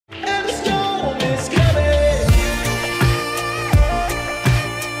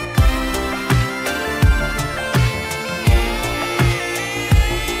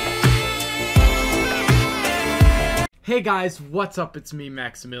Hey guys, what's up? It's me,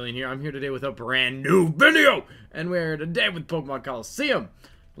 Maximilian here. I'm here today with a brand new video, and we're today with Pokemon Colosseum.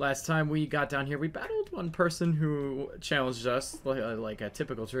 Last time we got down here, we battled one person who challenged us, like a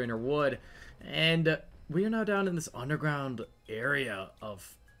typical trainer would, and we are now down in this underground area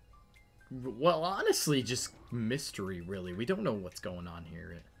of, well, honestly, just mystery, really. We don't know what's going on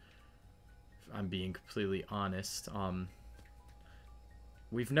here, if I'm being completely honest.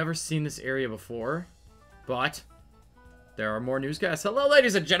 We've never seen this area before, but there are more newscasts. Hello,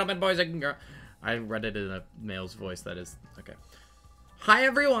 ladies and gentlemen, boys and girls. I read it in a male's voice, that is. Okay. Hi,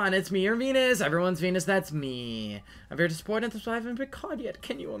 everyone. It's me, your Venus. Everyone's Venus, that's me. I'm very disappointed that I haven't been caught yet.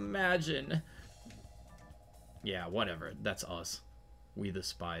 Can you imagine? Yeah, whatever. That's us. We the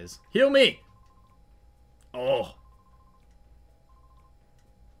spies. Heal me! Oh.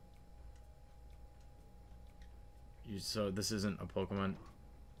 So this isn't a Pokemon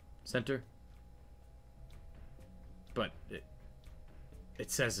Center? But it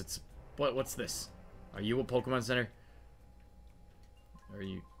says it's... What's this? Are you a Pokemon Center? Are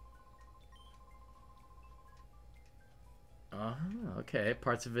you... Oh, okay.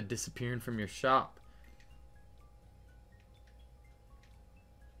 Parts of it disappearing from your shop.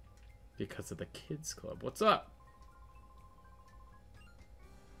 Because of the kids club. What's up?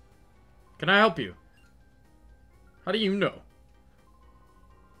 Can I help you? How do you know?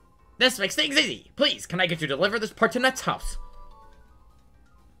 This makes things easy. Please, can I get you to deliver this part to Net's house?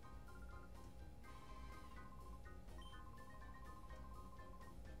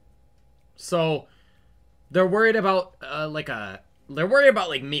 So, they're worried about, they're worried about,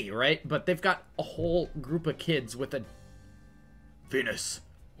 like, me, right? But they've got a whole group of kids with a... Venus,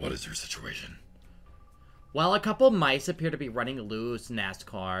 what is your situation? Well, a couple mice appear to be running loose,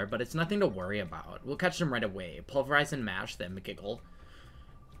 NASCAR, but it's nothing to worry about. We'll catch them right away. Pulverize and mash them, giggle.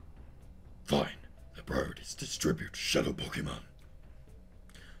 Fine. The priority is to distribute Shadow Pokemon.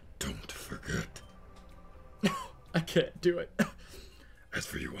 Don't forget. I can't do it. As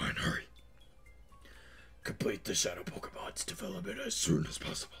for you, Wine, hurry. Complete the Shadow Pokemon's development as soon as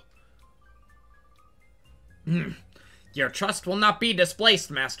possible. Your trust will not be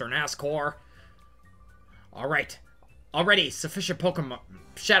displaced, Master NASCAR. Alright. Already, sufficient Pokemon,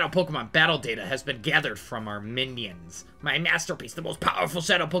 Shadow Pokemon battle data has been gathered from our minions. My masterpiece, the most powerful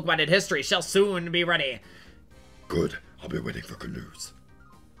Shadow Pokemon in history, shall soon be ready. Good. I'll be waiting for good news.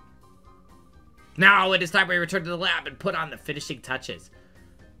 Now it is time we return to the lab and put on the finishing touches.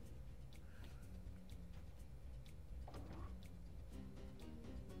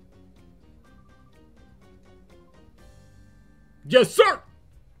 Yes, sir!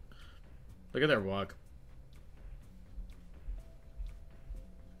 Look at their walk.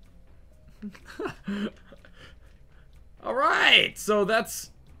 Alright, so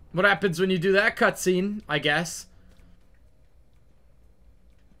that's what happens when you do that cutscene, I guess.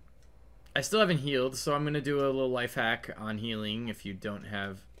 I still haven't healed, so I'm gonna do a little life hack on healing if you don't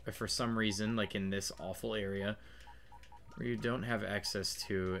have, if for some reason, like in this awful area, where you don't have access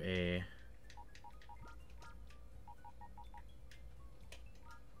to a...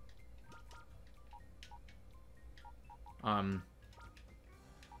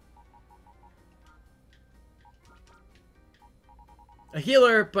 a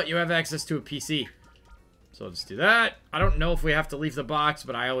healer, but you have access to a PC. So let's do that. I don't know if we have to leave the box,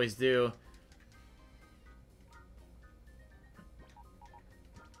 but I always do.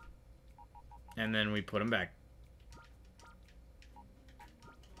 And then we put them back.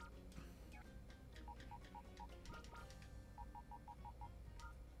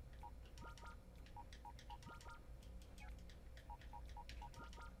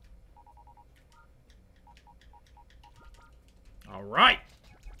 All right.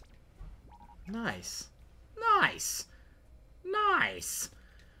 Nice. Nice. Nice.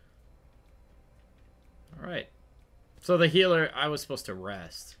 All right. So the healer, I was supposed to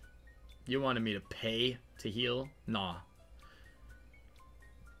rest. You wanted me to pay to heal? Nah.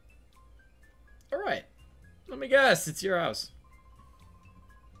 All right. Let me guess. It's your house.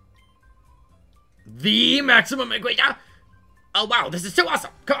 The maximum equation. Oh, wow. This is too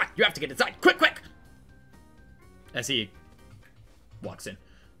awesome. Come on. You have to get inside. Quick, quick. As he walks in.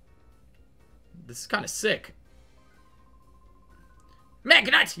 This is kind of sick.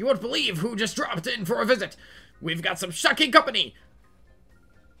 Magnet, you won't believe who just dropped in for a visit. We've got some shocking company.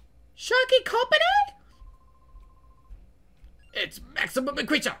 Shocking company? It's Maximum and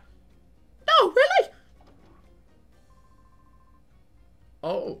Creature. No, really?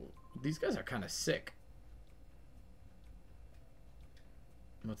 Oh, these guys are kind of sick.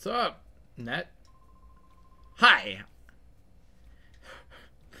 What's up, Net? Hi.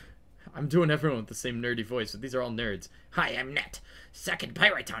 I'm doing everyone with the same nerdy voice, but these are all nerds. Hi, I'm Net. Second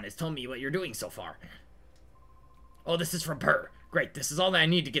Pyriton has told me what you're doing so far. Oh, this is from Purr. Great, this is all that I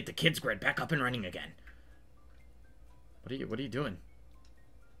need to get the kids' grid back up and running again. What are you doing?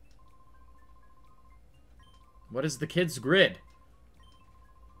 What is the kids' grid?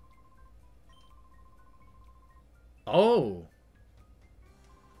 Oh.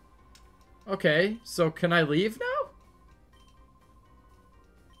 Okay, so can I leave now?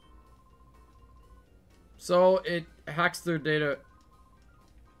 So it hacks their data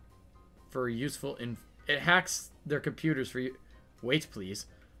for useful it hacks their computers for you. Wait, please.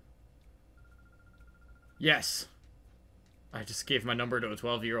 Yes. I just gave my number to a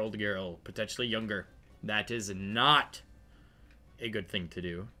 12-year-old girl, potentially younger. That is not a good thing to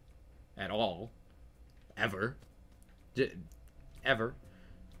do. At all. Ever. Ever.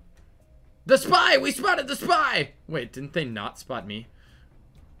 The spy! We spotted the spy! Wait, didn't they not spot me?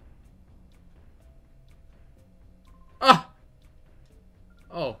 Ah!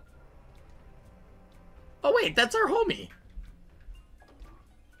 Oh. Oh, wait, that's our homie.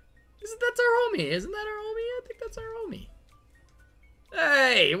 That's our homie. Isn't that our homie? I think that's our homie.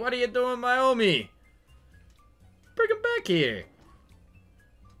 Hey, what are you doing, my homie? Bring him back here.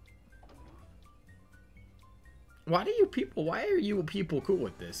 Why are you people cool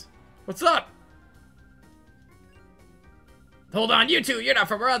with this? What's up? Hold on, you two, you're not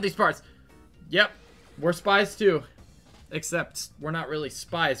from around these parts. Yep, we're spies too. Except we're not really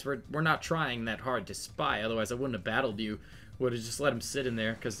spies. We're not trying that hard to spy. Otherwise, I wouldn't have battled you. Would have just let him sit in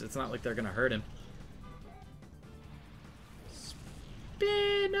there because it's not like they're gonna hurt him.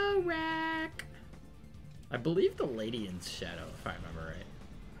 Spin a rack. I believe the Ladian's shadow, if I remember right.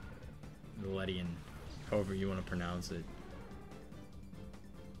 The Ledian, however you want to pronounce it.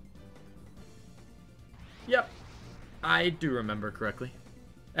 Yep, I do remember correctly,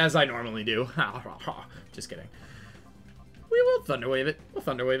 as I normally do. Just kidding. We will Thunderwave it. We'll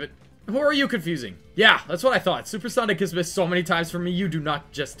Thunderwave it. Who are you confusing? Yeah, that's what I thought. Supersonic has missed so many times for me. You do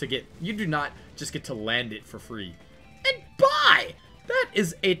not just get to land it for free. And buy! That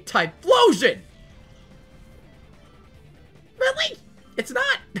is a Typhlosion! Really? It's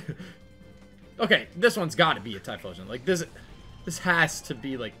not? Okay, this one's got to be a Typhlosion. Like, this has to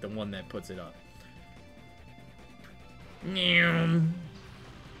be, like, the one that puts it up.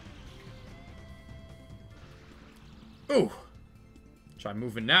 Ooh. Try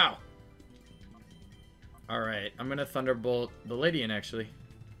moving now. Alright, I'm gonna Thunderbolt the Ladian, actually.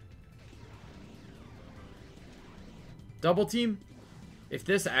 Double team? If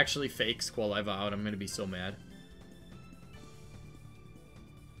this actually fakes Qualiva out, I'm gonna be so mad.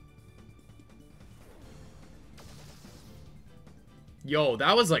 Yo,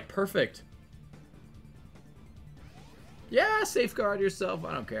 that was like perfect. Yeah, safeguard yourself.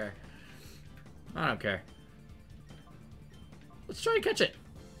 I don't care. I don't care. Let's try and catch it.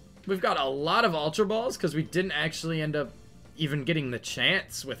 We've got a lot of Ultra Balls because we didn't actually end up even getting the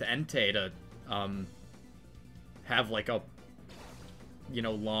chance with Entei to have like a, you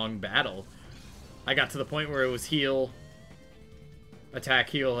know, long battle. I got to the point where it was heal,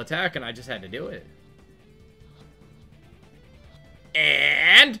 attack, and I just had to do it.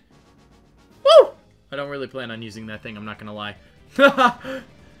 And woo! I don't really plan on using that thing, I'm not gonna lie.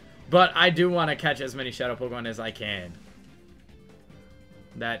 But I do want to catch as many Shadow Pokemon as I can.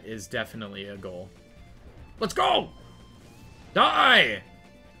 That is definitely a goal. Let's go! Die!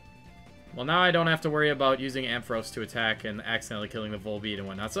 Well, now I don't have to worry about using Ampharos to attack and accidentally killing the Volbeat and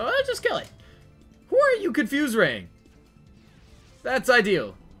whatnot, so I'll just kill it. Who are you, Confuse-Raying? That's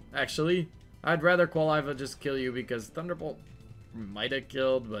ideal. Actually, I'd rather Qualiva just kill you because Thunderbolt might have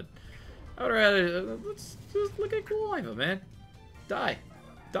killed, but I would rather... let's just look at Qualiva, man. Die.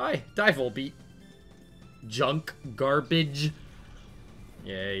 Die. Die, Volbeat. Junk. Garbage.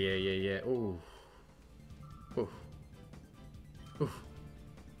 Yeah. Ooh. Ooh. Ooh.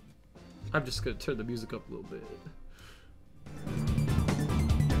 I'm just gonna turn the music up a little bit.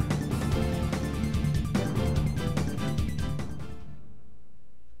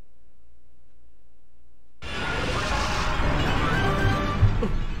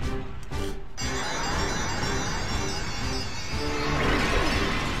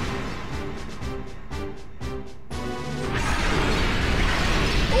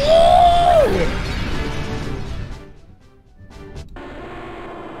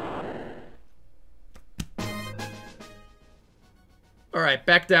 Alright,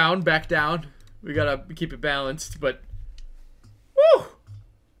 back down, back down. We gotta keep it balanced, but... Woo!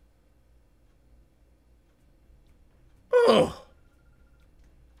 Oh!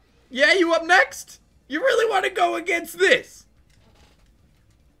 Yeah, you up next? You really want to go against this?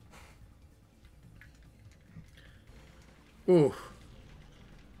 Ooh.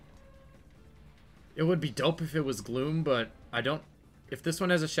 It would be dope if it was Gloom, but I don't... If this one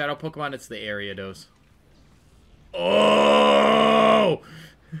has a shadow Pokemon, it's the Ariados. Oh!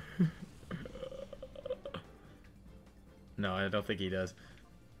 No, I don't think he does.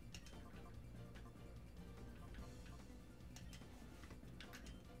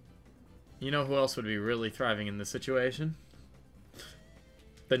 You know who else would be really thriving in this situation?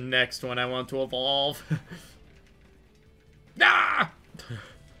 The next one I want to evolve. Ah!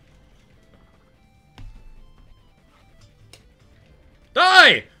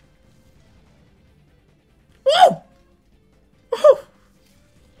 Die! Woo! Woo!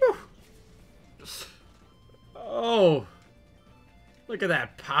 Woo! Oh. Look at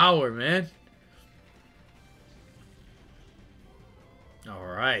that power, man.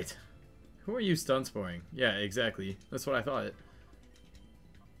 Alright. Who are you stun sporing? Yeah, exactly. That's what I thought.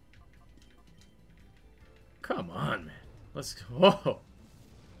 Come on, man. Let's go. Whoa.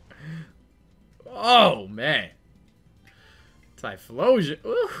 Oh, man. Typhlosion.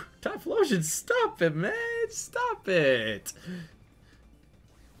 Ooh, Typhlosion, stop it, man. Stop it.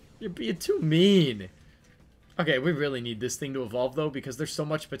 You're being too mean. Okay, we really need this thing to evolve, though, because there's so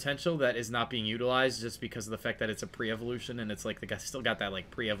much potential that is not being utilized just because of the fact that it's a pre-evolution, and it's like the guy still got that, like,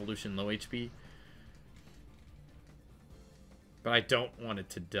 pre-evolution low HP. But I don't want it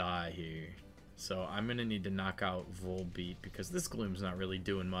to die here. So I'm going to need to knock out Volbeat, because this Gloom's not really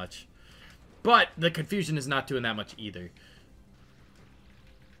doing much. But the Confusion is not doing that much either.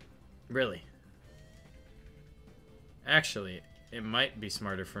 Really. Actually, it might be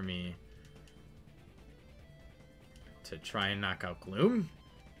smarter for me to try and knock out Gloom,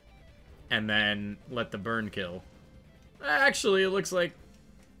 and then let the burn kill. Actually, it looks like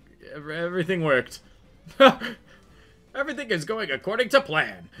everything worked. Everything is going according to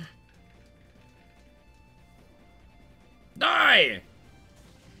plan. Die!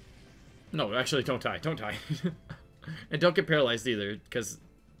 No, actually, don't die. Don't die. And don't get paralyzed either, because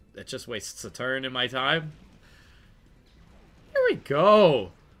it just wastes a turn in my time. Here we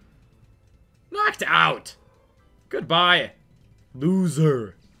go. Knocked out. Goodbye,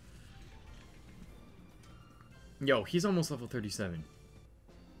 loser. Yo, he's almost level 37.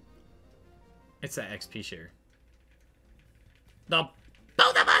 It's that XP share. The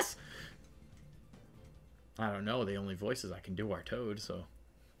both of us! I don't know. The only voices I can do are Toad, so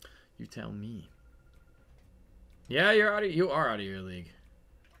you tell me. Yeah, you are out of your league.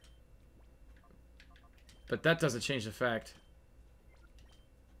 But that doesn't change the fact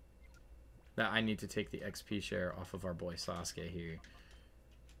that I need to take the XP share off of our boy Sasuke here.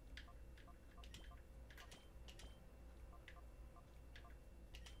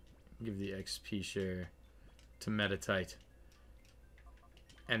 Give the XP share to Metatite.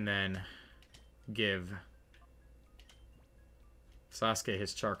 And then give Sasuke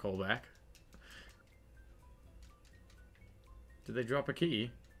his charcoal back. Did they drop a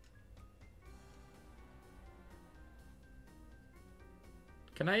key?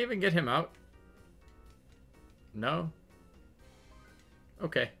 Can I even get him out? No?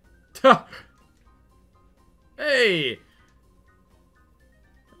 Okay. Hey!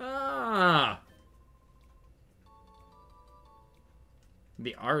 Ah!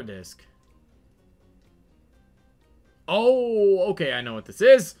 The R disc. Oh, okay, I know what this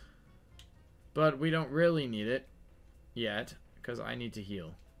is. But we don't really need it yet, because I need to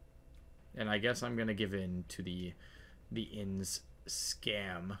heal. And I guess I'm gonna give in to the inn's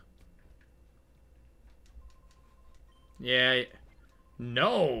scam. Yeah.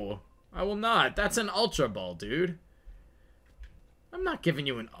 No, I will not. That's an Ultra Ball, dude. I'm not giving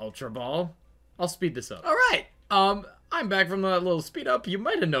you an Ultra Ball. I'll speed this up. All right. I'm back from that little speed up. You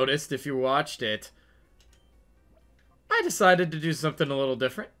might have noticed if you watched it. I decided to do something a little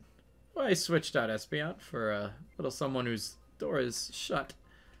different. Well, I switched out Espeon for a little someone whose door is shut.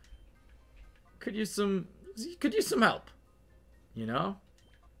 Could use some help. You know?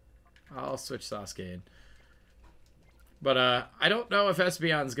 I'll switch Sasuke in. But I don't know if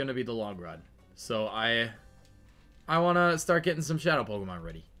Espeon's gonna be the long run. So I wanna start getting some Shadow Pokemon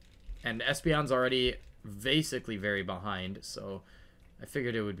ready. And Espeon's already basically very behind, so I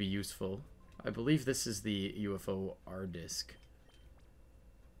figured it would be useful. I believe this is the UFO R disc.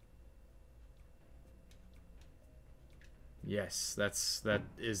 Yes, that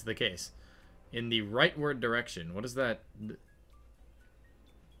is the case. In the rightward direction. What is that?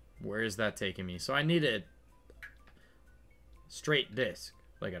 Where is that taking me? So I need a straight disc.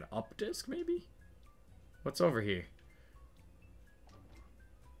 Like an up disc, maybe? What's over here?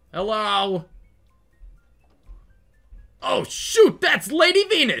 Hello? Oh, shoot! That's Lady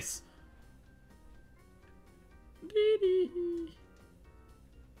Venus!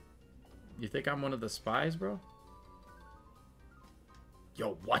 You think I'm one of the spies, bro?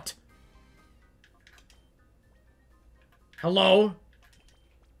 Yo, what? Hello?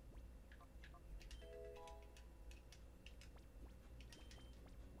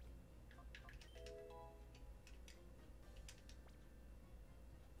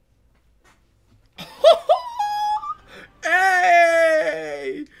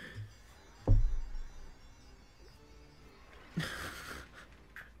 Hey!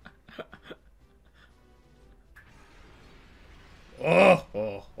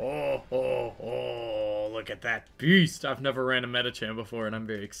 Oh, look at that beast. I've never ran a Metachan before, and I'm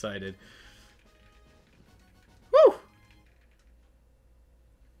very excited. Woo!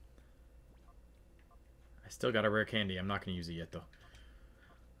 I still got a rare candy. I'm not going to use it yet, though.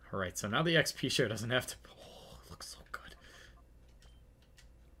 Alright, so now the XP share doesn't have to... Oh, it looks so good.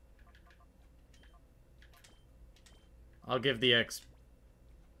 I'll give the XP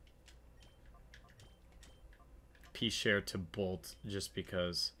share to Bolt just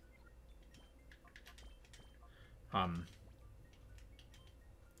because...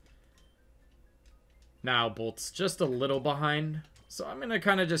 Now Bolt's just a little behind. So I'm going to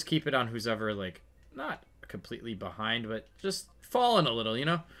kind of just keep it on who's ever, like, not completely behind, but just falling a little, you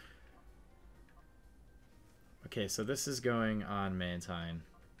know? Okay, so this is going on Mantine.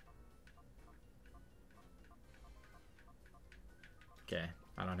 Okay,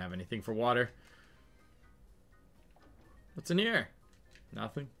 I don't have anything for water. What's in here?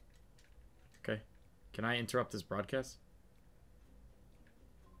 Nothing? Okay. Can I interrupt this broadcast?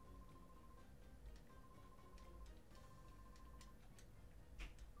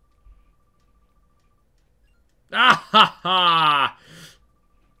 Ah ha ha!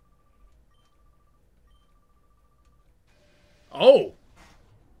 Oh!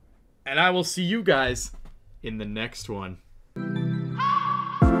 And I will see you guys in the next one.